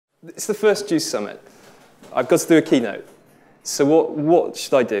It's the first JUCE summit. I've got to do a keynote. So what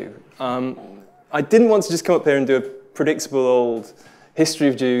should I do? I didn't want to just come up here and do a predictable old history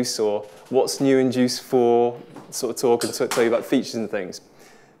of JUCE or what's new in JUCE 4 sort of talk and tell you about features and things.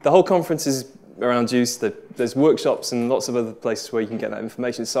 The whole conference is around JUCE. There's workshops and lots of other places where you can get that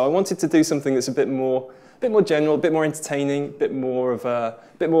information. So I wanted to do something that's a bit more general, a bit more entertaining, a bit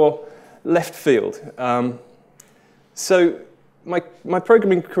more left field. So my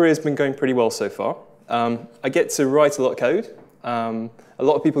programming career has been going pretty well so far. I get to write a lot of code. A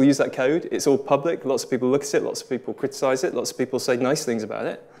lot of people use that code. It's all public. Lots of people look at it. Lots of people criticize it. Lots of people say nice things about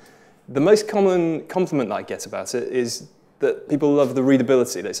it. The most common compliment that I get about it is that people love the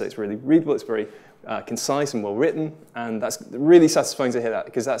readability. They say it's really readable. It's very concise and well written. And that's really satisfying to hear that,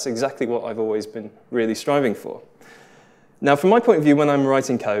 because that's exactly what I've always been really striving for. Now, from my point of view, when I'm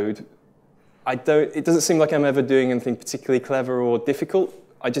writing code, it doesn't seem like I'm ever doing anything particularly clever or difficult.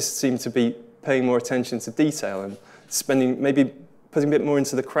 I just seem to be paying more attention to detail and maybe putting a bit more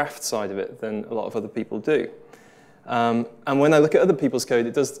into the craft side of it than a lot of other people do. And when I look at other people's code,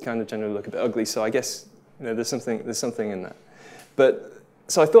 it does kind of generally look a bit ugly. So I guess there's something in that.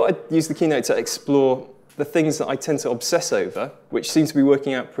 So I thought I'd use the keynote to explore the things that I tend to obsess over, which seem to be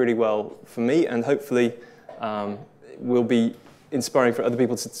working out pretty well for me, and hopefully will be inspiring for other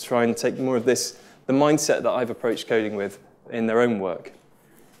people to try and take more of the mindset that I've approached coding with in their own work.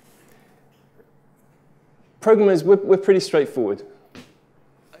 Programmers, we're pretty straightforward.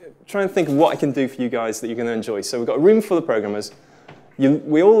 Try and think of what I can do for you guys that you're going to enjoy. So we've got a room full of programmers.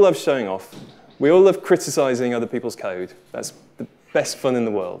 We all love showing off. We all love criticizing other people's code. That's the best fun in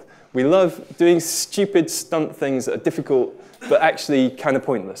the world. We love doing stupid stunt things that are difficult, but actually kind of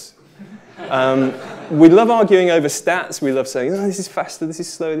pointless. We love arguing over stats. We love saying, oh, this is faster, this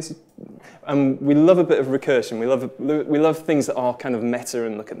is slower, we love a bit of recursion. We love things that are kind of meta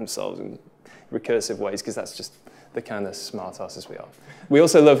and look at themselves in recursive ways, because that's just the kind of smart asses we are. We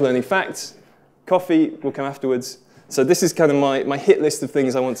also love learning facts. Coffee will come afterwards. So this is kind of my hit list of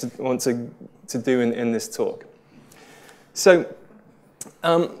things I want to do in this talk. So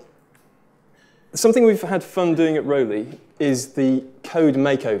something we've had fun doing at Rowley is the code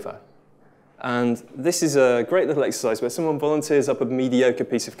makeover. And this is a great little exercise where someone volunteers up a mediocre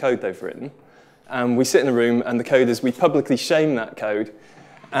piece of code they've written. And we sit in a room, and the coders, we publicly shame that code,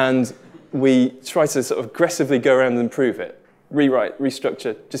 and we try to sort of aggressively go around and improve it. Rewrite,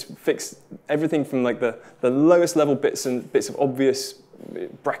 restructure, just fix everything from like the lowest level bits of obvious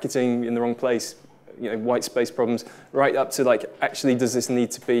bracketing in the wrong place, white space problems, right up to like, actually, does this need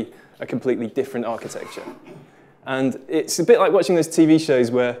to be a completely different architecture? And it's a bit like watching those TV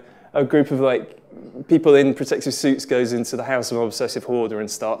shows where a group of like people in protective suits goes into the house of an obsessive hoarder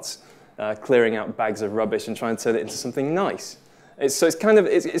and starts clearing out bags of rubbish and trying to turn it into something nice.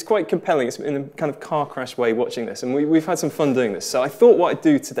 It's quite compelling. It's in a kind of car crash way watching this, and we've had some fun doing this. So I thought what I'd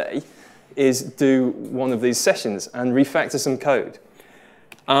do today is do one of these sessions and refactor some code.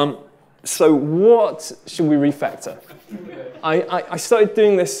 So what should we refactor? I started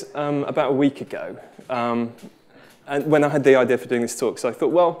doing this about a week ago, and when I had the idea for doing this talk. So I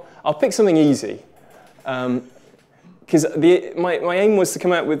thought, well, I'll pick something easy, because my aim was to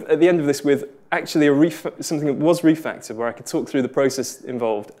come out with, at the end of this, with actually something that was refactored, where I could talk through the process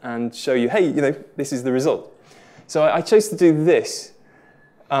involved and show you, hey, this is the result. So I chose to do this.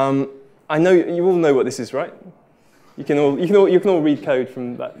 I know you all know what this is, right? You can all read code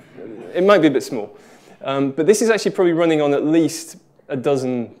from that. It might be a bit small, but this is actually probably running on at least a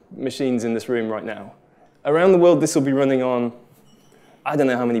dozen machines in this room right now. Around the world, this will be running on, I don't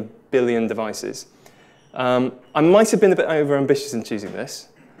know how many billion devices. I might have been a bit overambitious in choosing this.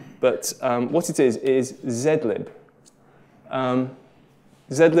 But what it is Zlib. Zlib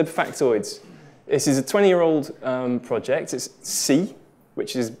factoids. This is a 20-year-old project. It's C,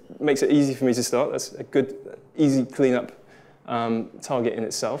 which makes it easy for me to start. That's a good, easy cleanup target in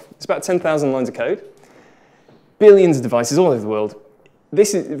itself. It's about 10,000 lines of code. Billions of devices all over the world.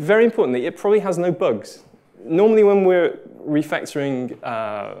 This is, very importantly, it probably has no bugs. Normally when we're refactoring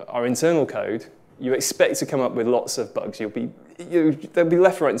our internal code, you expect to come up with lots of bugs. They'll be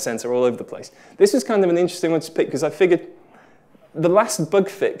left, right, and center all over the place. This was kind of an interesting one to pick, because I figured the last bug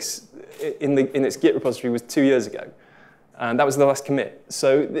fix in its Git repository was 2 years ago. And that was the last commit.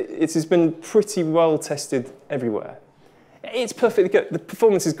 So it has been pretty well tested everywhere. It's perfectly good. The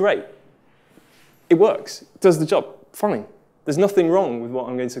performance is great. It works. It does the job. Fine. There's nothing wrong with what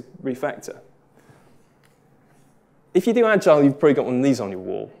I'm going to refactor. If you do Agile, you've probably got one of these on your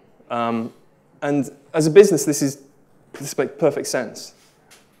wall. And as a business, this makes perfect sense.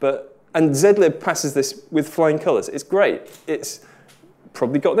 And Zlib passes this with flying colors. It's great. It's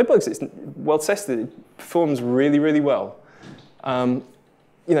probably got no bugs. It's well tested. It performs really, really well.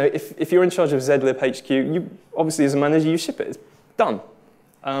 You know, if you're in charge of Zlib HQ, you obviously as a manager, you ship it. It's done.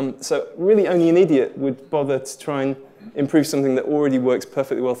 So really only an idiot would bother to try and improve something that already works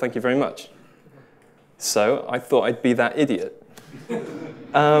perfectly well, thank you very much. So I thought I'd be that idiot.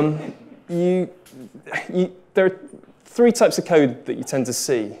 There are three types of code that you tend to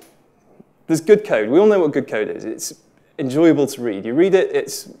see. There's good code. We all know what good code is. It's enjoyable to read. You read it,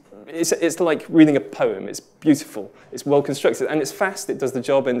 it's like reading a poem. It's beautiful, it's well constructed, and it's fast, it does the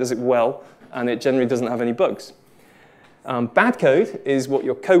job and does it well, and it generally doesn't have any bugs. Bad code is what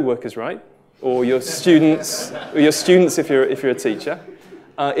your co-workers write, or your students if you're a teacher.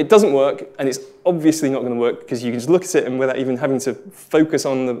 It doesn't work, and it's obviously not going to work because you can just look at it and without even having to focus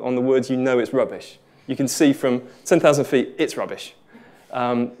on the words, you know it's rubbish. You can see from 10,000 feet, it's rubbish.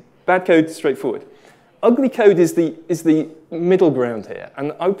 Bad code, straightforward. Ugly code is the middle ground here,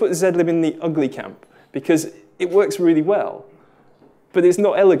 and I would put Zlib in the ugly camp because it works really well, but it's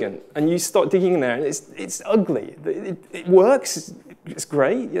not elegant. And you start digging in there, and it's ugly. It works, it's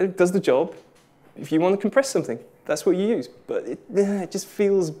great, it does the job. If you want to compress something, that's what you use. But it just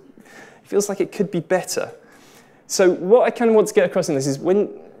feels like it could be better. So what I kind of want to get across in this is when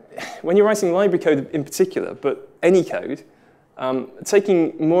you're writing library code in particular, but any code,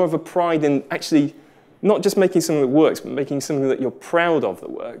 taking more of a pride in actually not just making something that works, but making something that you're proud of that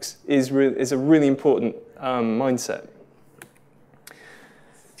works is a really important mindset.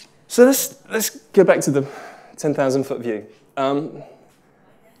 So let's go back to the 10,000-foot view.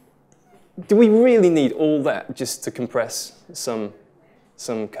 Do we really need all that just to compress some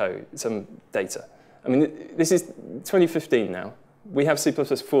code, some data? I mean, this is 2015 now. We have C++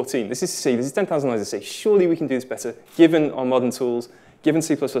 14. This is C. This is 10,000 lines of C. Surely we can do this better, given our modern tools, given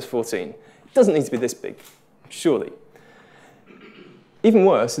C++ 14. It doesn't need to be this big, surely. Even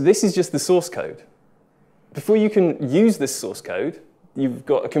worse, this is just the source code. Before you can use this source code, you've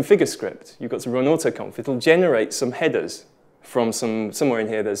got a configure script. You've got to run autoconf. It'll generate some headers from somewhere in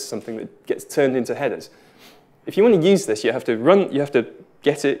here. There's something that gets turned into headers. If you want to use this, you have to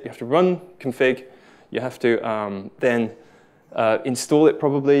get it, you have to run config, you have to then install it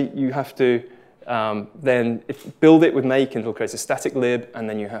probably, you have to then build it with make and it'll create a static lib, and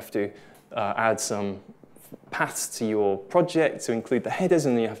then you have to add some paths to your project to include the headers,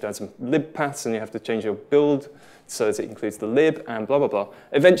 and then you have to add some lib paths, and you have to change your build so that it includes the lib, and blah, blah, blah.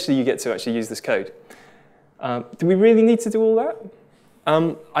 Eventually, you get to actually use this code. Do we really need to do all that?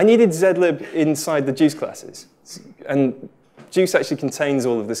 I needed Zlib inside the JUCE classes, and JUCE actually contains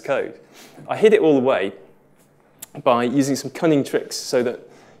all of this code. I hid it all away by using some cunning tricks so that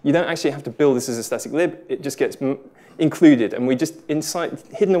you don't actually have to build this as a static lib. It just gets included, and we just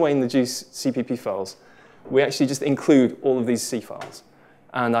hidden away in the JUCE CPP files, we actually just include all of these C files.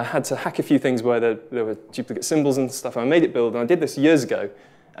 And I had to hack a few things where there were duplicate symbols and stuff. I made it build, and I did this years ago,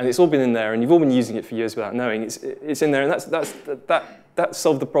 and it's all been in there, and you've all been using it for years without knowing. It's in there, and that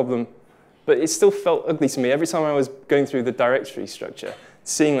solved the problem. But it still felt ugly to me every time I was going through the directory structure,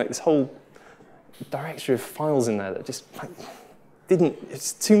 seeing like this whole directory of files in there that just like,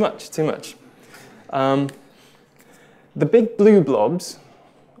 it's too much. The big blue blobs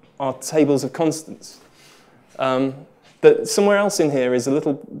are tables of constants. But somewhere else in here is a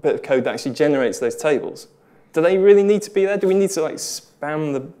little bit of code that actually generates those tables. Do they really need to be there? Do we need to like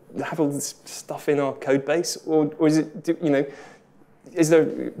spam have all this stuff in our code base, or is it do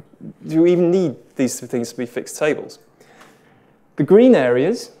we even need these things to be fixed tables? The green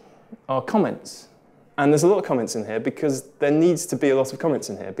areas are comments, and there's a lot of comments in here because there needs to be a lot of comments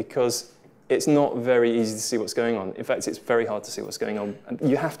in here because it's not very easy to see what's going on. In fact, it's very hard to see what's going on.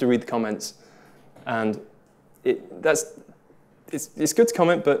 You have to read the comments, and it's good to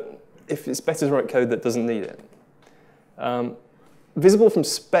comment, but if it's better to write code that doesn't need it. Visible from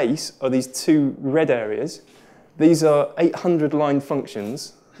space are these two red areas. These are 800-line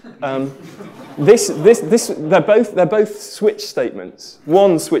functions. They're both switch statements.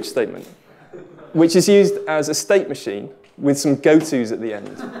 One switch statement, which is used as a state machine with some go-tos at the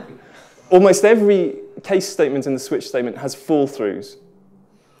end. Almost every case statement in the switch statement has fall-throughs.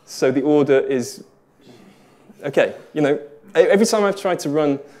 So the order is, okay, every time I've tried to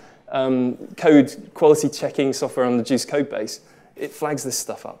run code quality checking software on the JUCE code base, it flags this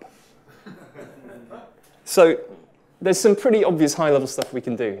stuff up. So there's some pretty obvious high-level stuff we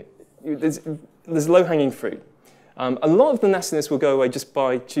can do. There's low-hanging fruit. A lot of the nastiness will go away just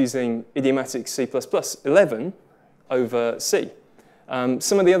by choosing idiomatic C++ 11 over C.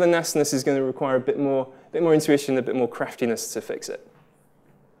 Some of the other nastiness is going to require a bit more intuition, a bit more craftiness to fix it.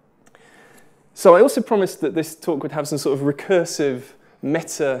 So I also promised that this talk would have some sort of recursive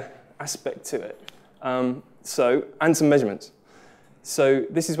meta aspect to it. And some measurements. So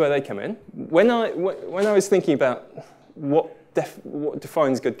this is where they come in. When I was thinking about what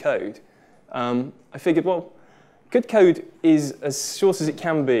defines good code, I figured, well, good code is as short as it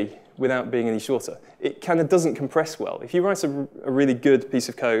can be without being any shorter. It kind of doesn't compress well. If you write a really good piece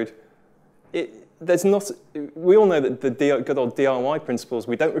of code, we all know that the good old DIY principles,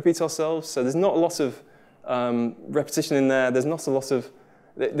 we don't repeat ourselves, so there's not a lot of repetition in there. There's not a lot of,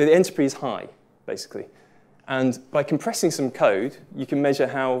 the entropy is high, basically. And by compressing some code, you can measure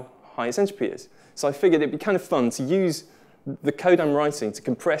how high its entropy is. So I figured it'd be kind of fun to use the code I'm writing to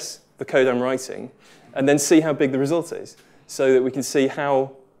compress the code I'm writing, and then see how big the result is, so that we can see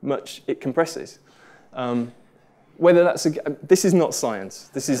how much it compresses. Whether that's this is not science.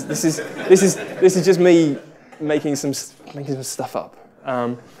 This is just me making some stuff up.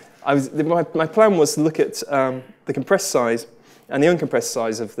 My plan was to look at the compressed size and the uncompressed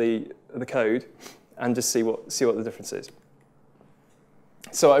size of the code, and just see what the difference is.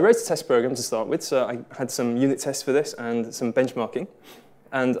 So I wrote a test program to start with. So I had some unit tests for this and some benchmarking.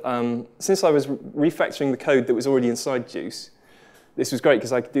 And since I was refactoring the code that was already inside JUCE, this was great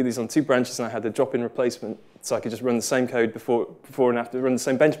because I could do these on 2 branches, and I had a drop-in replacement, so I could just run the same code before and after, run the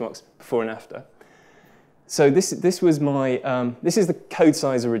same benchmarks before and after. So this was my this is the code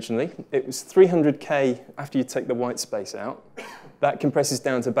size originally. It was 300K after you take the white space out. That compresses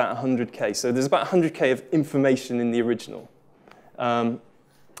down to about 100K. So there's about 100K of information in the original. The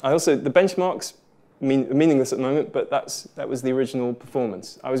benchmarks are meaningless at the moment, but that was the original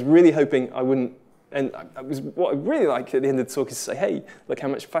performance. I was really hoping I wouldn't, and what I really like at the end of the talk is to say, hey, look how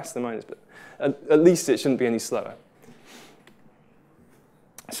much faster mine is, but at least it shouldn't be any slower.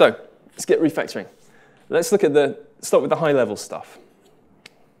 So let's get refactoring. Let's look at start with the high-level stuff.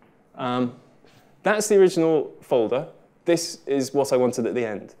 That's the original folder. This is what I wanted at the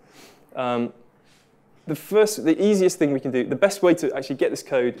end. The easiest thing we can do, the best way to actually get this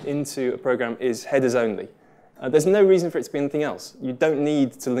code into a program is headers only. There's no reason for it to be anything else. You don't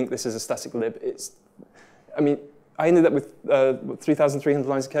need to link this as a static lib. I ended up with 3,300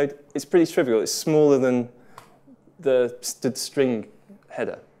 lines of code. It's pretty trivial. It's smaller than the string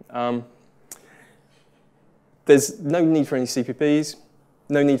header. There's no need for any CPPs,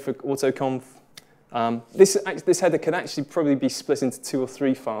 no need for autoconf. This header could actually probably be split into 2 or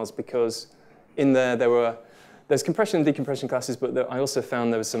 3 files, because in there's compression and decompression classes, but I also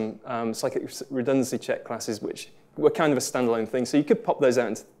found there was some cyclic redundancy check classes, which were kind of a standalone thing. So you could pop those out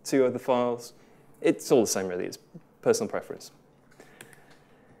into 2 other files. It's all the same, really. It's personal preference.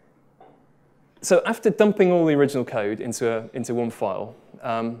 So after dumping all the original code into one file,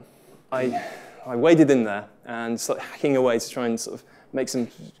 I waded in there and started hacking away to try and sort of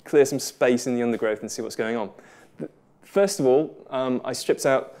clear some space in the undergrowth and see what's going on. First of all, I stripped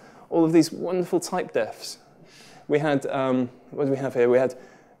out all of these wonderful type defs. We had, what do we have here? We had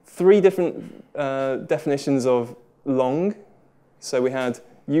 3 different definitions of long. So we had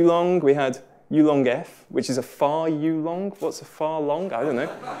ulong, we had ulongf, which is a far ulong. What's a far long? I don't know.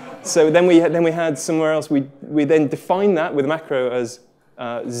 So then we had somewhere else, we then defined that with a macro as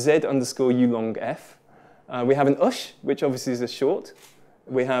z_ulongf. We have an ush, which obviously is a short.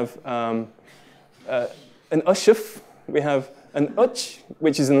 We have an ushuf. We have an uch,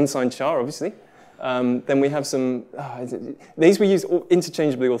 which is an unsigned char, obviously. Then we have some, these we use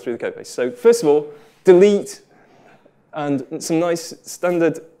interchangeably all through the code base. So first of all, delete and some nice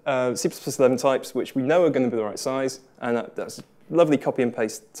standard C++ 11 types, which we know are going to be the right size, and that's lovely copy and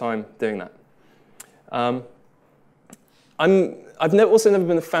paste time doing that. I've also never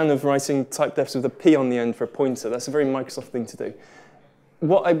been a fan of writing type defs with a P on the end for a pointer. That's a very Microsoft thing to do.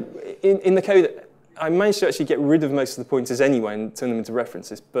 In the code, I managed to actually get rid of most of the pointers anyway and turn them into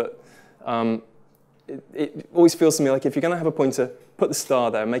references, but it always feels to me like if you're going to have a pointer, put the star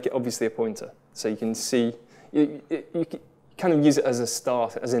there, make it obviously a pointer, so you can see, you kind of use it as a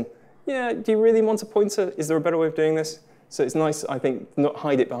start, as in, yeah, do you really want a pointer? Is there a better way of doing this? So it's nice, I think, not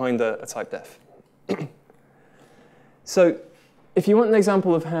hide it behind a type def. So if you want an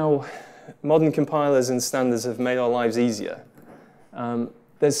example of how modern compilers and standards have made our lives easier,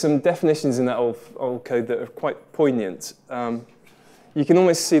 there's some definitions in that old code that are quite poignant. You can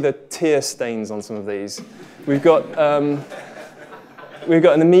almost see the tear stains on some of these. We've got an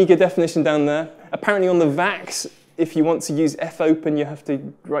Amiga definition down there. Apparently on the VAX, if you want to use fopen, you have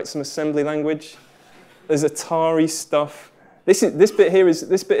to write some assembly language. There's Atari stuff. This bit here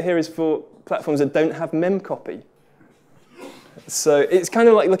is for platforms that don't have memcopy. So it's kind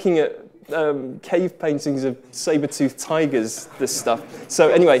of like looking at cave paintings of saber-toothed tigers, this stuff. So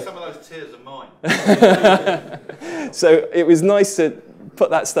anyway. Some of those tears are mine. So it was nice to put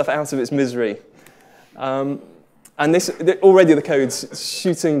that stuff out of its misery. And already the code's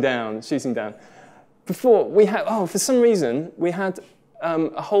shooting down. Before, we had, for some reason, we had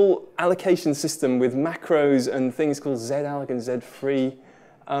a whole allocation system with macros and things called zalloc and zfree.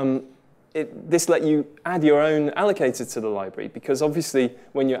 This let you add your own allocator to the library, because obviously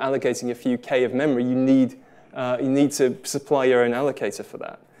when you're allocating a few K of memory, you need to supply your own allocator for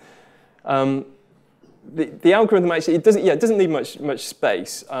that. The algorithm actually, it doesn't need much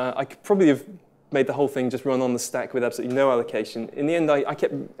space. I could probably have made the whole thing just run on the stack with absolutely no allocation. In the end, I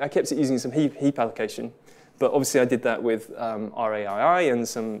kept it using some heap allocation, but obviously I did that with RAII and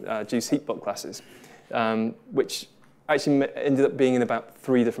some JUCE heap block classes, which actually ended up being in about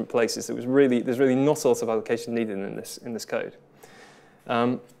 3 different places. There's really not a lot of allocation needed in this code.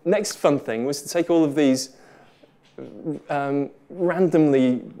 Next fun thing was to take all of these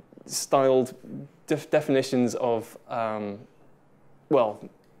randomly styled definitions of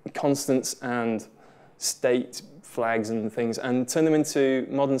constants and state flags and things, and turn them into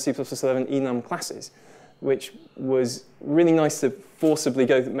modern C++ 11 enum classes, which was really nice to forcibly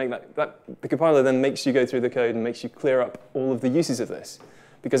make that. The compiler then makes you go through the code and makes you clear up all of the uses of this.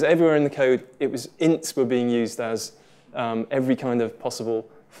 Because everywhere in the code, ints were being used as every kind of possible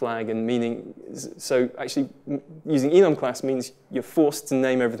flag and meaning. So actually, using enum class means you're forced to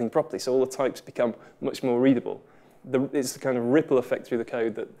name everything properly, so all the types become much more readable. It's the kind of ripple effect through the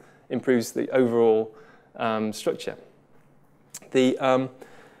code that improves the overall structure.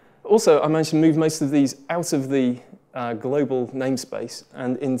 Also, I managed to move most of these out of the global namespace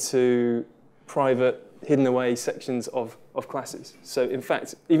and into private, hidden away sections of classes. So in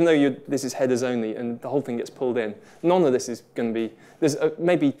fact, even though this is headers only and the whole thing gets pulled in, none of this is going to be, there's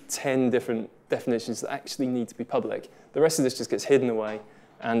maybe 10 different definitions that actually need to be public. The rest of this just gets hidden away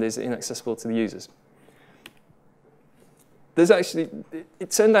and is inaccessible to the users. There's actually,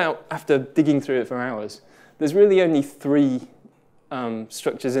 it turned out after digging through it for hours, there's really only 3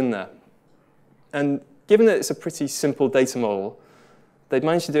 structures in there. And given that it's a pretty simple data model, they've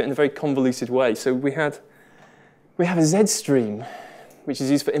managed to do it in a very convoluted way. So we have a Z stream, which is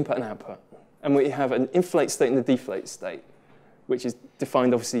used for input and output. And we have an inflate state and a deflate state, which is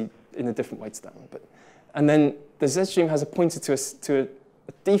defined obviously in a different way to that one. And then the Z stream has a pointer to a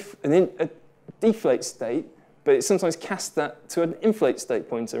deflate state, but it sometimes casts that to an inflate state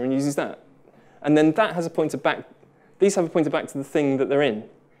pointer and uses that. And then that has a pointer back. These have a pointer back to the thing that they're in.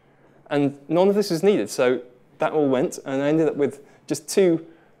 And none of this was needed, so that all went, and I ended up with just 2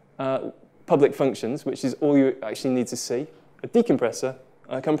 public functions, which is all you actually need to see: a decompressor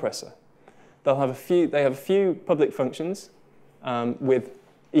and a compressor. They have a few public functions with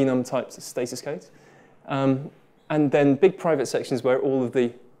enum types status codes, and then big private sections where all of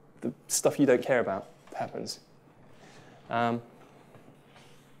the stuff you don't care about happens.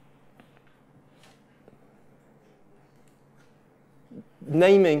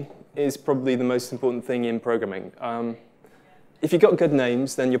 Naming is probably the most important thing in programming. If you've got good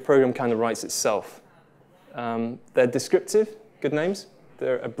names, then your program kind of writes itself. They're descriptive, good names.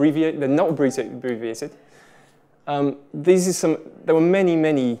 They're abbreviated. They're not abbreviated. There were many,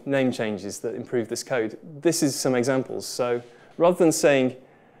 many name changes that improved this code. This is some examples. So rather than saying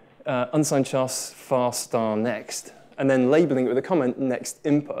unsigned char far star next, and then labeling it with a comment next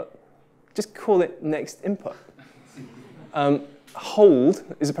input, just call it next input. Hold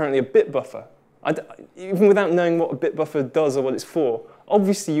is apparently a bit buffer. Even without knowing what a bit buffer does or what it's for,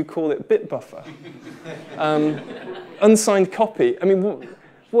 obviously you call it bit buffer. Unsigned copy, I mean,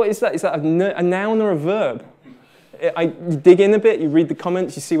 what is that? Is that a noun or a verb? You dig in a bit, you read the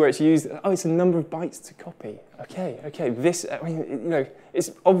comments, you see where it's used. Oh, it's a number of bytes to copy. Okay, this, I mean,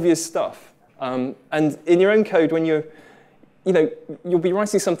 it's obvious stuff. And in your own code, when you'll be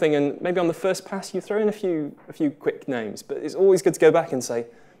writing something, and maybe on the first pass you throw in a few quick names, but it's always good to go back and say,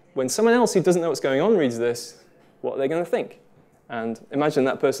 when someone else who doesn't know what's going on reads this, what are they going to think? And imagine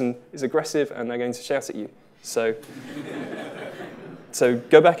that person is aggressive and they're going to shout at you. So,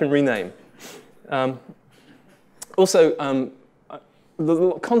 go back and rename. Also,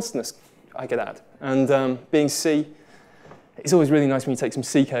 the constants I could add, and being C, it's always really nice when you take some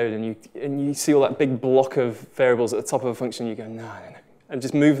C code and you see all that big block of variables at the top of a function, you go, no, and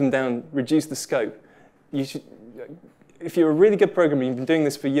just move them down, reduce the scope. If you're a really good programmer, you've been doing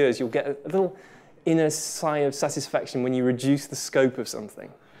this for years, you'll get a little inner sigh of satisfaction when you reduce the scope of something.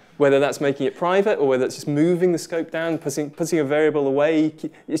 Whether that's making it private or whether it's just moving the scope down, putting a variable away.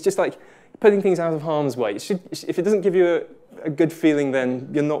 It's just like putting things out of harm's way. If it doesn't give you a good feeling, then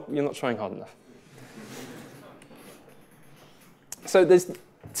you're not trying hard enough. So there's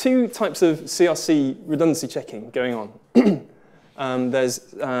 2 types of CRC redundancy checking going on. there's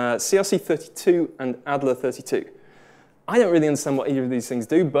CRC32 and Adler32. I don't really understand what either of these things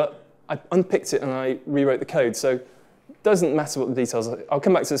do, but I unpicked it and I rewrote the code. So it doesn't matter what the details are. I'll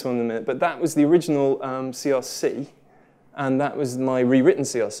come back to this one in a minute. But that was the original CRC, and that was my rewritten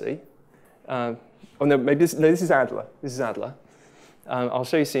CRC. Oh, no, maybe this is Adler. This is Adler. I'll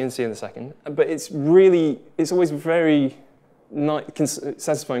show you CNC in a second. But it's always very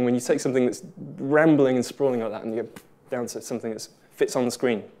satisfying when you take something that's rambling and sprawling like that and you get down to something that fits on the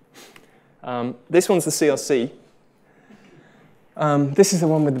screen. This one's the CRC. This is the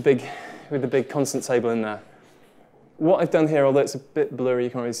one with the big constant table in there. What I've done here, although it's a bit blurry, you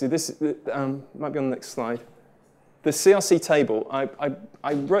can't really see this. Might be on the next slide. The CRC table, I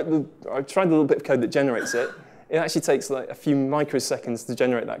tried a little bit of code that generates it. It actually takes like a few microseconds to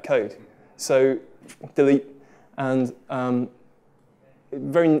generate that code. So delete, and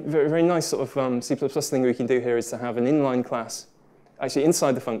very, very, very nice sort of C++ thing we can do here is to have an inline class actually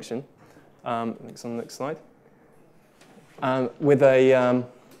inside the function. It's on the next slide. With a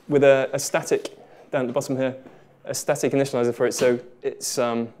static down at the bottom here, a static initializer for it. So it's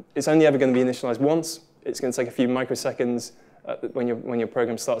only ever going to be initialized once. It's going to take a few microseconds when your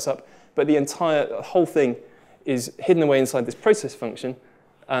program starts up. But the whole thing is hidden away inside this process function,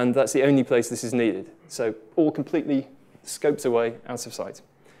 and that's the only place this is needed. So all completely scoped away out of sight.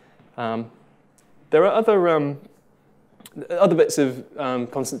 There are other bits of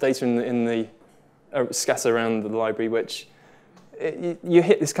constant data in the scatter around the library, which you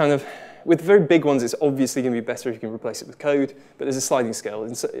hit this kind of, with very big ones, it's obviously going to be better if you can replace it with code, but there's a sliding scale.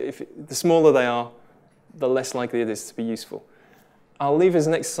 And so the smaller they are, the less likely it is to be useful. I'll leave as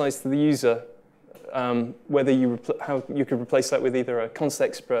an exercise to the user whether how you could replace that with either a const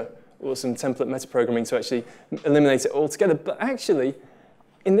expra or some template metaprogramming to actually eliminate it altogether. But actually,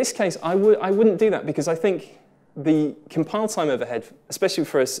 in this case, I wouldn't do that, because I think the compile time overhead, especially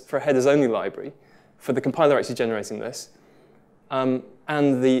for a headers-only library, for the compiler actually generating this, and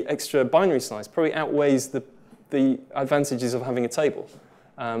the extra binary size probably outweighs the advantages of having a table.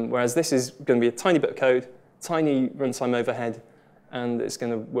 Whereas this is going to be a tiny bit of code, tiny runtime overhead, and it's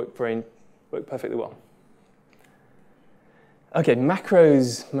going to work perfectly well. OK,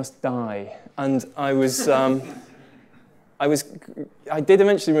 macros must die. And I did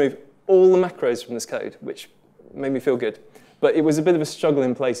eventually remove all the macros from this code, which made me feel good. But it was a bit of a struggle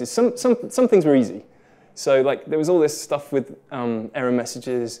in places. Some things were easy. So like there was all this stuff with error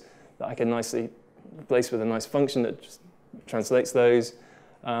messages that I can nicely replace with a nice function that just translates those.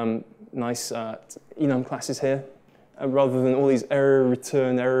 Nice enum classes here, rather than all these error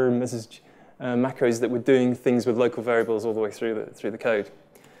return, error message macros that were doing things with local variables all the way through the code.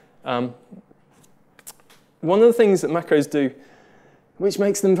 One of the things that macros do, which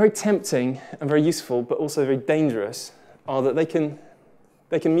makes them very tempting and very useful, but also very dangerous, are that they can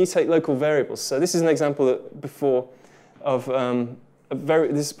mutate local variables. So this is an example of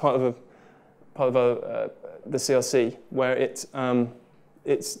this is part of the CRC where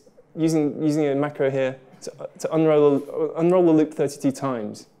it's using a macro here to unroll the loop 32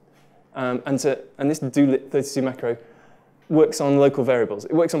 times, and this do32 macro works on local variables.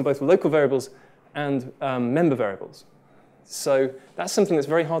 It works on both local variables and member variables. So that's something that's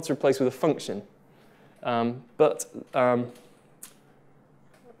very hard to replace with a function.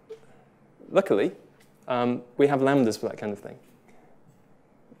 Luckily, we have lambdas for that kind of thing.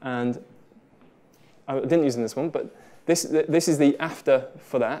 And I didn't use it in this one, but this is the after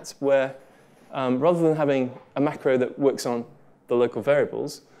for that, where rather than having a macro that works on the local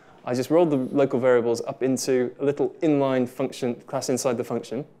variables, I just rolled the local variables up into a little inline function class inside the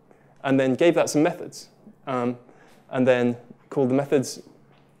function, and then gave that some methods, and then called the methods,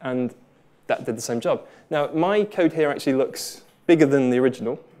 and that did the same job. Now, my code here actually looks bigger than the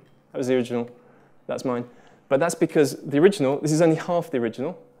original. That was the original. That's mine. But that's because the original, this is only half the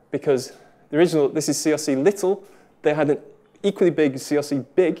original, because the original, this is CRC little. They had an equally big CRC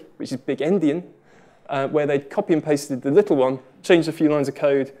big, which is big endian, where they'd copy and pasted the little one, changed a few lines of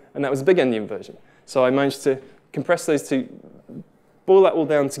code, and that was the big endian version. So I managed to compress those two, boil that all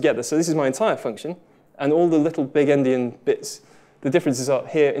down together. So this is my entire function, and all the little big endian bits, the differences are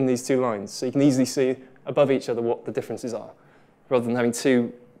here in these two lines. So you can easily see above each other what the differences are, rather than having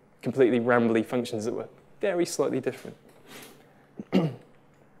two completely rambly functions that were very slightly different.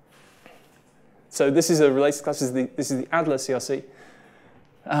 So this is a related class. This is the Adler CRC.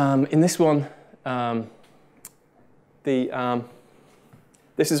 In this one,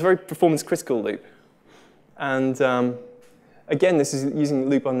 this is a very performance critical loop. And again, this is using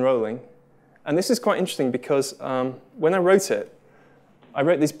loop unrolling. And this is quite interesting because when I wrote it, I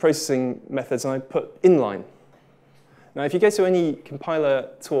wrote these processing methods and I put inline. Now, if you go to any compiler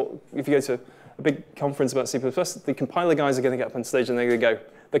talk, if you go to a big conference about C++, the compiler guys are going to get up on stage and they're going to go,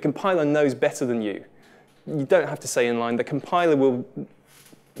 the compiler knows better than you. You don't have to say inline. The compiler will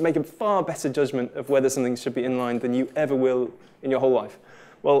make a far better judgment of whether something should be inline than you ever will in your whole life.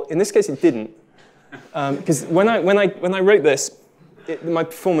 Well, in this case, it didn't. Because when I wrote this, my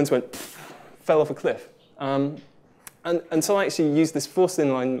performance fell off a cliff. And so I actually used this forced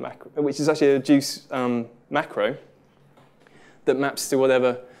inline macro, which is actually a JUCE macro that maps to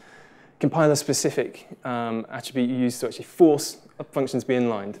whatever compiler-specific attribute you use to actually force a function to be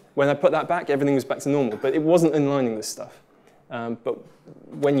inlined. When I put that back, everything was back to normal, but it wasn't inlining this stuff. But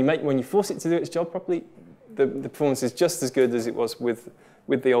when you force it to do its job properly, the performance is just as good as it was with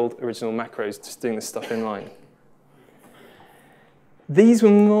the old original macros, just doing this stuff inline. These were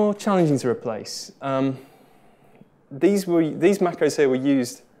more challenging to replace. These macros here were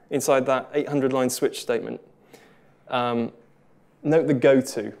used inside that 800-line switch statement. Note the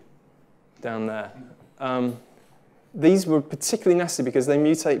goto down there. These were particularly nasty because they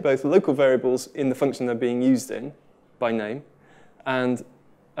mutate both local variables in the function they're being used in by name and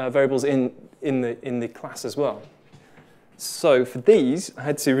variables in the class as well. So for these, I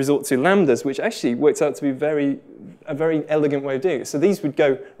had to resort to lambdas, which actually worked out to be a very elegant way of doing it. So these would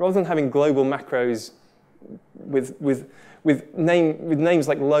go, rather than having global macros with names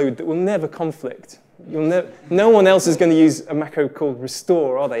like load that will never conflict. No one else is going to use a macro called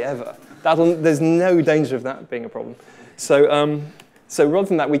restore, are they ever? There's no danger of that being a problem. So rather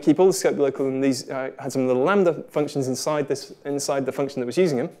than that, we keep all the scope local, and these had some little lambda functions inside the function that was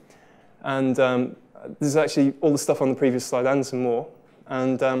using them. And there's actually all the stuff on the previous slide and some more.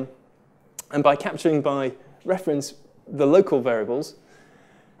 And by capturing by reference the local variables,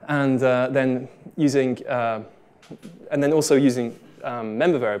 and then also using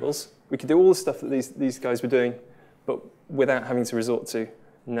member variables, we could do all the stuff that these guys were doing, but without having to resort to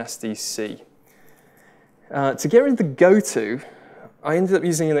nasty C. To get rid of the goto, I ended up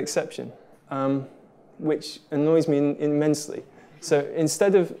using an exception, which annoys me immensely. So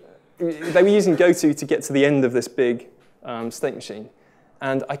instead of, they were using goto to get to the end of this big state machine,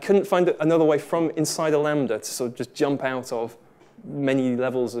 and I couldn't find another way from inside a lambda to sort of just jump out of many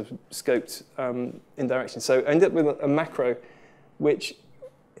levels of scoped indirection. So I ended up with a macro, which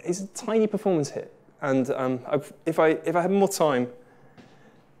is a tiny performance hit. And if I had more time,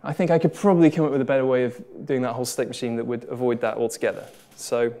 I think I could probably come up with a better way of doing that whole state machine that would avoid that altogether.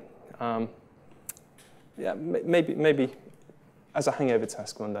 So yeah, maybe as a hangover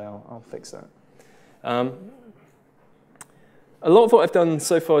task one day, I'll fix that. A lot of what I've done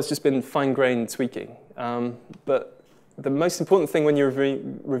so far has just been fine-grained tweaking. But the most important thing when you're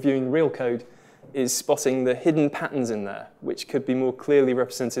reviewing real code is spotting the hidden patterns in there, which could be more clearly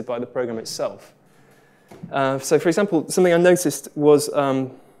represented by the program itself. So for example, something I noticed was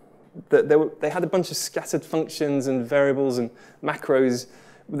that they had a bunch of scattered functions and variables and macros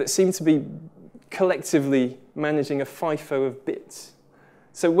that seemed to be collectively managing a FIFO of bits.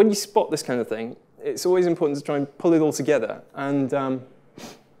 So when you spot this kind of thing, it's always important to try and pull it all together. And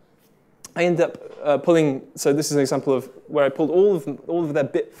I ended up pulling, so this is an example of where I pulled all of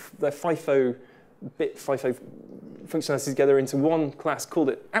their FIFO functionality together into one class, called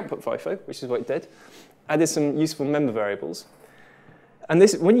it output FIFO, which is what it did. Added some useful member variables. And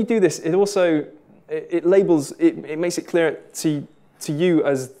this, when you do this, it also it labels it makes it clear to you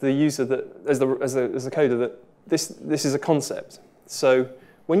as the user that as the coder that this is a concept. So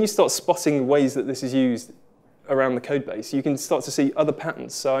when you start spotting ways that this is used around the code base, you can start to see other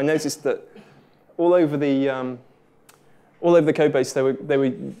patterns. So I noticed that all over the code base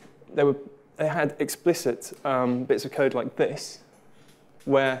they had explicit bits of code like this,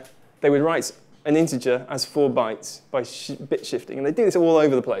 where they would write an integer as 4 bytes by bit shifting, and they do this all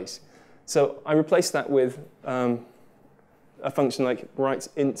over the place. So I replaced that with a function like write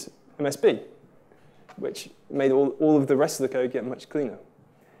int MSB, which made all of the rest of the code get much cleaner.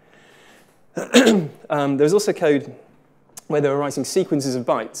 There's also code where they were writing sequences of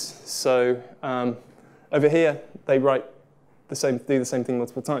bytes. So over here, they do the same thing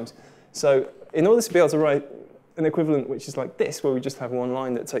multiple times. So in order to be able to write an equivalent which is like this, where we just have one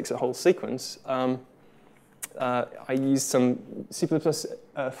line that takes a whole sequence, I used some C++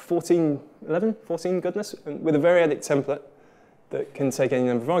 14 goodness with a variadic template that can take any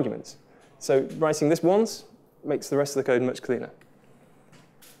number of arguments. So writing this once makes the rest of the code much cleaner.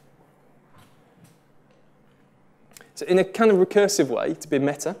 So in a kind of recursive way, to be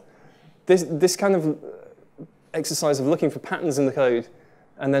meta, this kind of exercise of looking for patterns in the code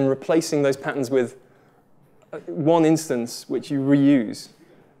and then replacing those patterns with one instance which you reuse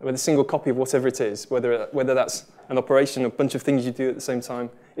with a single copy of whatever it is, whether that's an operation, a bunch of things you do at the same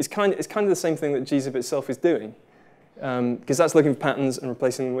time. It's kind of the same thing that gzip itself is doing, because that's looking for patterns and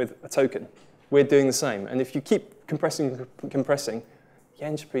replacing them with a token. We're doing the same. And if you keep compressing, the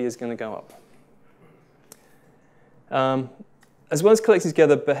entropy is going to go up. As well as collecting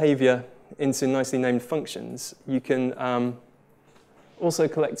together behavior into nicely named functions, you can also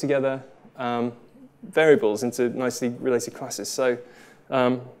collect together variables into nicely related classes. So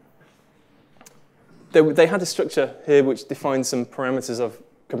they had a structure here which defined some parameters of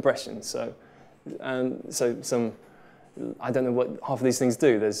compression. So some, I don't know what half of these things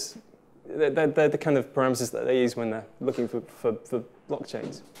do. They're the kind of parameters that they use when they're looking for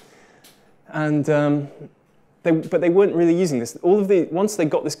blockchains. And but they weren't really using this. Once they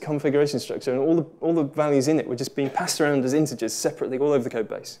got this configuration structure, and all the values in it were just being passed around as integers separately all over the code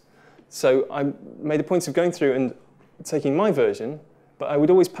base. So I made a point of going through and taking my version, but I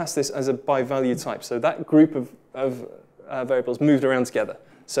would always pass this as a by value type. So that group of variables moved around together.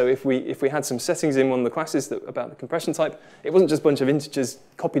 So if we had some settings in one of the classes about the compression type, it wasn't just a bunch of integers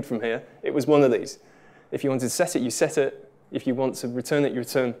copied from here. It was one of these. If you wanted to set it, you set it. If you want to return it, you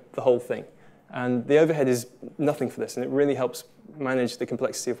return the whole thing. And the overhead is nothing for this, and it really helps manage the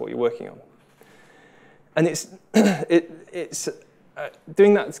complexity of what you're working on. And it's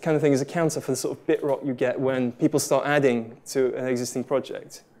doing that kind of thing is a counter for the sort of bit rot you get when people start adding to an existing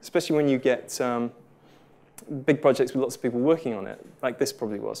project, especially when you get big projects with lots of people working on it, like this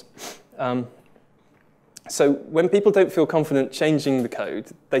probably was. So when people don't feel confident changing the code,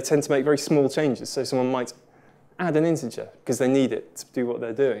 they tend to make very small changes. So someone might add an integer because they need it to do what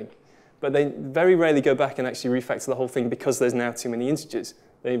they're doing. But they very rarely go back and actually refactor the whole thing because there's now too many integers.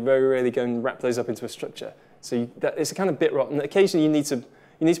 They very rarely go and wrap those up into a structure. So it's a kind of bit rot. And occasionally you need to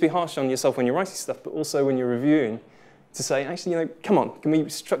be harsh on yourself when you're writing stuff, but also when you're reviewing to say, actually, come on, can we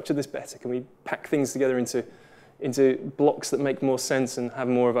structure this better? Can we pack things together into blocks that make more sense and have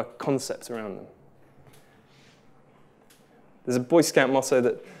more of a concept around them? There's a Boy Scout motto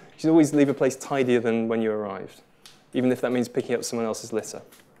that you should always leave a place tidier than when you arrived, even if that means picking up someone else's litter.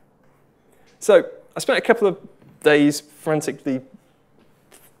 So I spent a couple of days frantically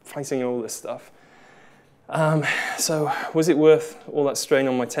fighting all this stuff. So was it worth all that strain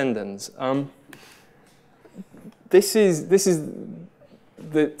on my tendons? This is the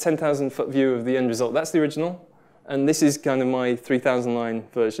 10,000-foot view of the end result. That's the original. And this is kind of my 3,000-line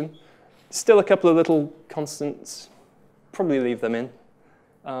version. Still a couple of little constants. Probably leave them in.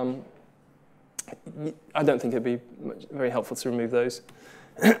 I don't think it'd be very helpful to remove those.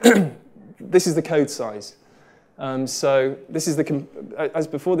 This is the code size. So this is as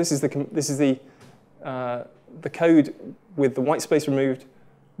before. This is the code with the white space removed,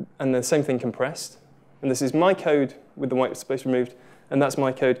 and the same thing compressed. And this is my code with the white space removed, and that's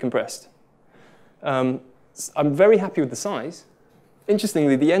my code compressed. I'm very happy with the size.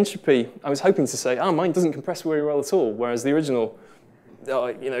 Interestingly, the entropy, I was hoping to say, mine doesn't compress very well at all, whereas the original,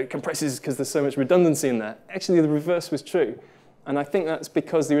 compresses because there's so much redundancy in there. Actually, the reverse was true. And I think that's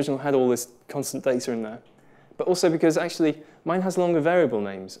because the original had all this constant data in there. But also because actually mine has longer variable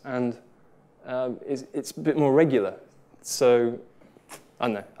names and it's a bit more regular. So I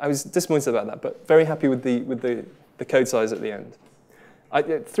don't know. I was disappointed about that, but very happy with the code size at the end.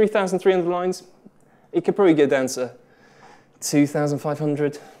 3,300 lines. It could probably go down to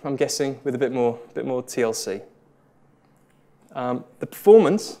 2,500, I'm guessing, with a bit more TLC. The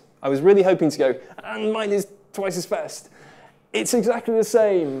performance, I was really hoping to go, and mine is twice as fast. It's exactly the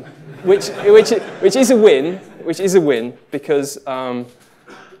same, which is a win because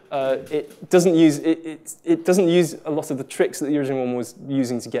it doesn't use a lot of the tricks that the original one was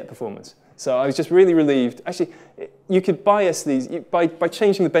using to get performance. So I was just really relieved. Actually, you could bias these by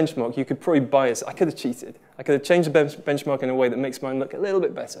changing the benchmark. You could probably bias. I could have cheated. I could have changed the benchmark in a way that makes mine look a little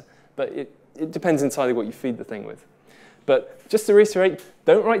bit better. But it depends entirely what you feed the thing with. But just to reiterate,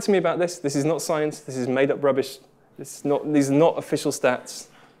 don't write to me about this. This is not science. This is made up rubbish. These are not official stats,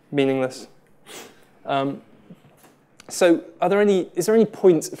 meaningless. So is there any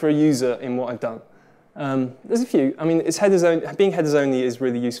point for a user in what I've done? There's a few. I mean, being headers only is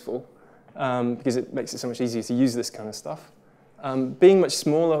really useful because it makes it so much easier to use this kind of stuff. Being much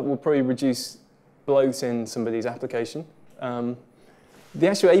smaller will probably reduce bloat in somebody's application. The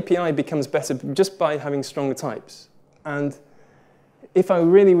actual API becomes better just by having stronger types. And if I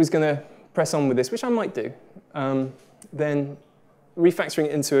really was going to press on with this, which I might do, then refactoring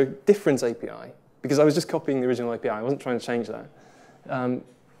it into a different API, because I was just copying the original API, I wasn't trying to change that.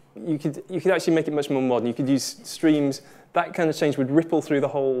 You could actually make it much more modern. You could use streams. That kind of change would ripple through the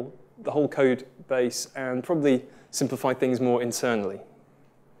whole code base and probably simplify things more internally.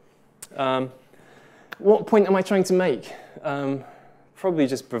 What point am I trying to make? Probably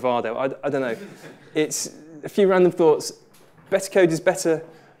just bravado. I don't know. It's a few random thoughts. Better code is better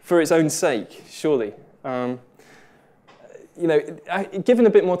for its own sake, surely. You know, given a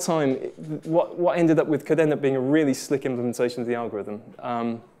bit more time, what ended up with could end up being a really slick implementation of the algorithm.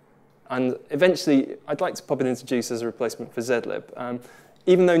 And eventually, I'd like to pop it into JUCE as a replacement for Zlib,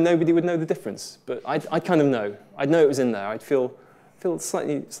 even though nobody would know the difference. But I kind of know. I'd know it was in there. I'd feel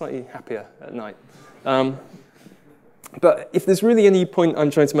slightly happier at night. But if there's really any point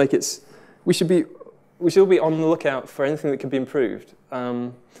I'm trying to make, we should all be on the lookout for anything that could be improved.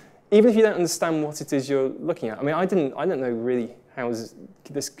 Even if you don't understand what it is you're looking at. I mean, I don't know really how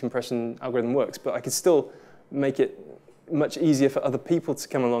this compression algorithm works, but I could still make it much easier for other people to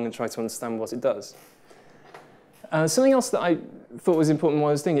come along and try to understand what it does. Something else that I thought was important while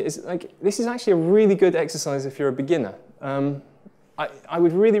I was doing it is, like, this is actually a really good exercise if you're a beginner. I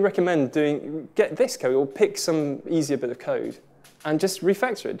would really recommend get this code or pick some easier bit of code and just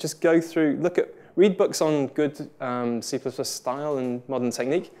refactor it. Just go through, read books on good C++ style and modern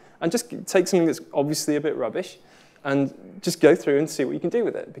technique, and just take something that's obviously a bit rubbish and just go through and see what you can do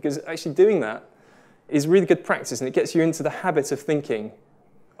with it. Because actually doing that is really good practice, and it gets you into the habit of thinking,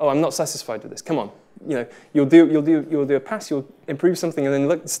 oh, I'm not satisfied with this. Come on. You know, you'll do a pass, you'll improve something, and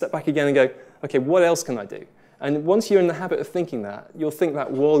then step back again and go, okay, what else can I do? And once you're in the habit of thinking that, you'll think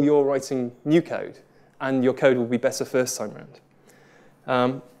that while you're writing new code, and your code will be better first time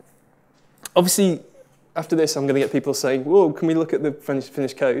around. Obviously, after this, I'm going to get people saying, whoa, can we look at the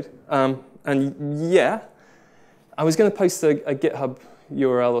finished code? And yeah, I was going to post a GitHub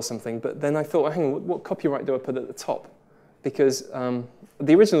URL or something, but then I thought, well, hang on, what copyright do I put at the top? Because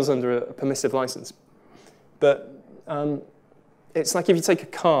the original is under a permissive license. But it's like if you take a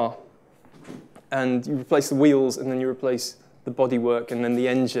car and you replace the wheels, and then you replace the bodywork, and then the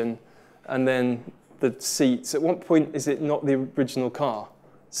engine, and then the seats. At what point is it not the original car?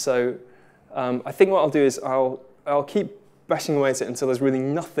 So I think what I'll do is I'll keep bashing away at it until there's really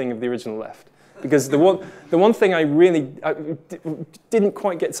nothing of the original left. Because the one thing I didn't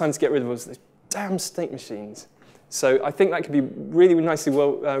quite get time to get rid of was the damn state machines. So I think that could be really nicely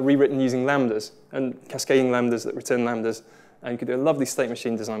rewritten using lambdas and cascading lambdas that return lambdas, and you could do a lovely state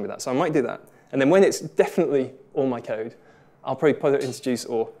machine design with that. So I might do that. And then when it's definitely all my code, I'll probably put it into JUCE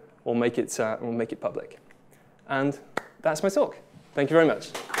or make it public. And that's my talk. Thank you very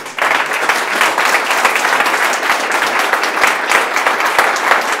much.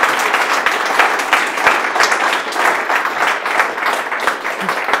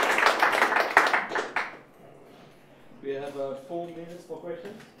 We have 4 minutes for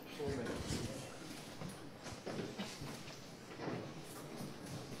questions. 4 minutes.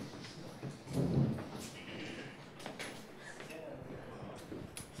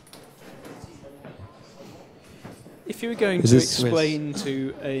 If you were going to explain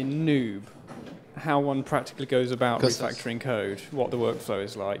to a noob how one practically goes about refactoring code, what the workflow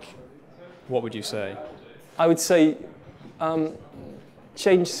is like, what would you say? I would say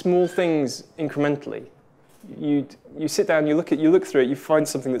change small things incrementally. You sit down, you look through it, you find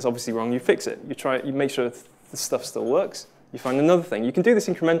something that's obviously wrong, you fix it. You try it, you make sure the stuff still works. You find another thing. You can do this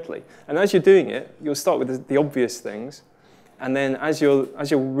incrementally, and as you're doing it, you'll start with the obvious things, and then as you're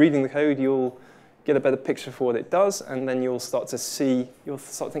reading the code, you'll get a better picture for what it does, and then you'll start to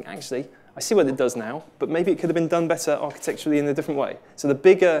think, actually, I see what it does now, but maybe it could have been done better architecturally in a different way. So the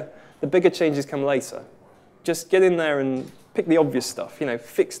bigger changes come later. Just get in there and pick the obvious stuff. You know,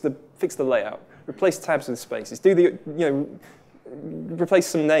 fix the layout, replace tabs with spaces, replace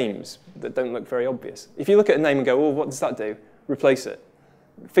some names that don't look very obvious. If you look at a name and go, oh, what does that do? Replace it.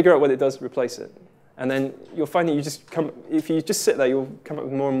 Figure out what it does, replace it. And then you'll find that if you just sit there, you'll come up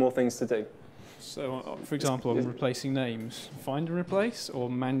with more and more things to do. So, for example, replacing names, find and replace, or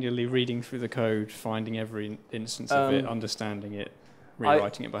manually reading through the code, finding every instance of it, understanding it,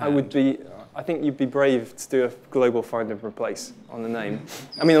 rewriting it by hand? I think you'd be brave to do a global find and replace on the name.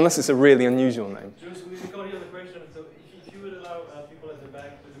 I mean, unless it's a really unusual name. Jules, we got here the question. So, if you would allow people at the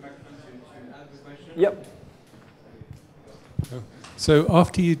back with the microphone to ask the question. Yep. So,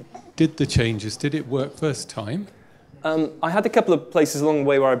 after you did the changes, did it work first time? I had a couple of places along the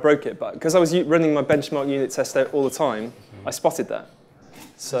way where I broke it, but because I was running my benchmark unit test all the time, I spotted that.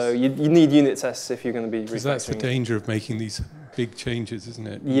 So you need unit tests if you're going to be refactoring. Because that's the danger of making these big changes, isn't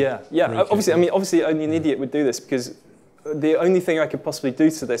it? Yeah. Obviously, only an idiot would do this, because the only thing I could possibly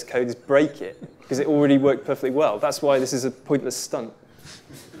do to this code is break it, because it already worked perfectly well. That's why this is a pointless stunt.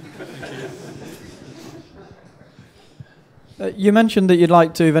 You mentioned that you'd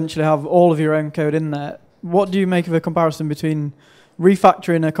like to eventually have all of your own code in there. What do you make of a comparison between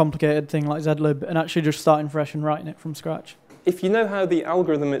refactoring a complicated thing like Zlib and actually just starting fresh and writing it from scratch? If you know how the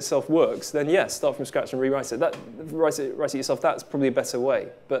algorithm itself works, then yes, start from scratch and rewrite it. Write it yourself, that's probably a better way.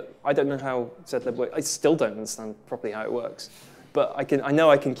 But I don't know how Zlib works. I still don't understand properly how it works. But I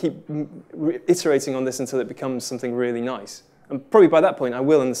know I can keep iterating on this until it becomes something really nice. And probably by that point, I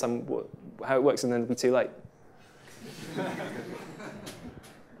will understand how it works, and then it'll be too late.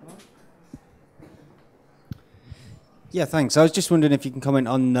 Yeah, thanks. I was just wondering if you can comment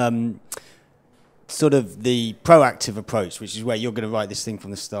on sort of the proactive approach, which is where you're going to write this thing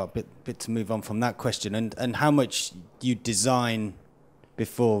from the start, bit to move on from that question, and how much you design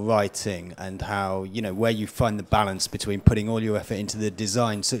before writing, and how, you know, where you find the balance between putting all your effort into the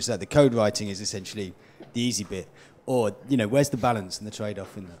design such that the code writing is essentially the easy bit, or, you know, where's the balance and the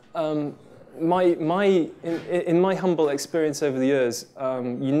trade-off in that? In my humble experience over the years,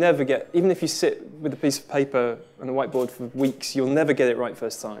 you never get, even if you sit with a piece of paper and a whiteboard for weeks, you'll never get it right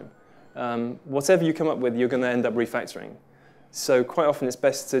first time. Whatever you come up with, you're going to end up refactoring. So quite often it's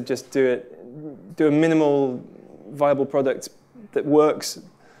best to just do a minimal viable product that works.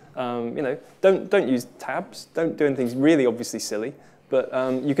 You know, don't use tabs, don't do anything really obviously silly, but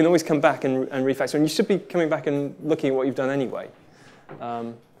you can always come back and refactor, and you should be coming back and looking at what you've done anyway.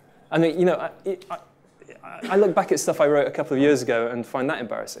 And you know, I look back at stuff I wrote a couple of years ago and find that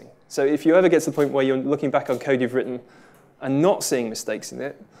embarrassing. So if you ever get to the point where you're looking back on code you've written and not seeing mistakes in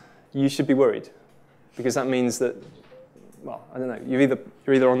it, you should be worried, because that means that, well, I don't know, you're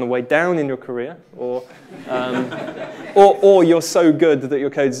either on the way down in your career, or you're so good that your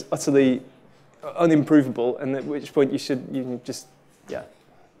code's utterly unimprovable, and at which point you can just, yeah.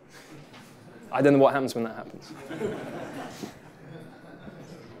 I don't know what happens when that happens.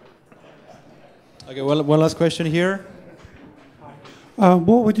 Okay, well, one last question here.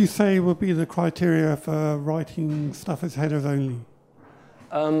 What would you say would be the criteria for writing stuff as headers only?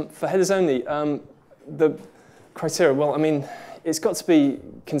 For headers only, the criteria, well, I mean, it's got to be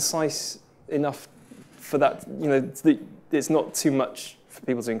concise enough for that, you know, it's not too much for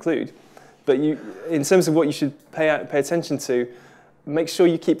people to include. But in terms of what you should pay attention to, make sure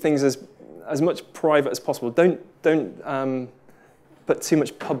you keep things as much private as possible. Don't put too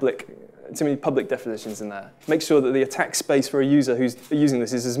many public definitions in there. Make sure that the attack space for a user who's using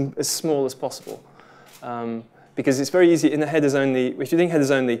this is as small as possible. Because it's very easy in the headers only, if you're doing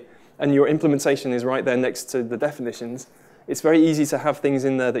headers only and your implementation is right there next to the definitions, it's very easy to have things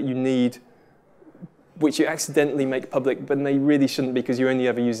in there that you need, which you accidentally make public, but they really shouldn't, because you only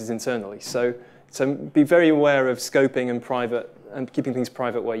ever use it internally. So be very aware of scoping and keeping things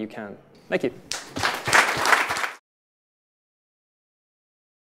private where you can. Thank you.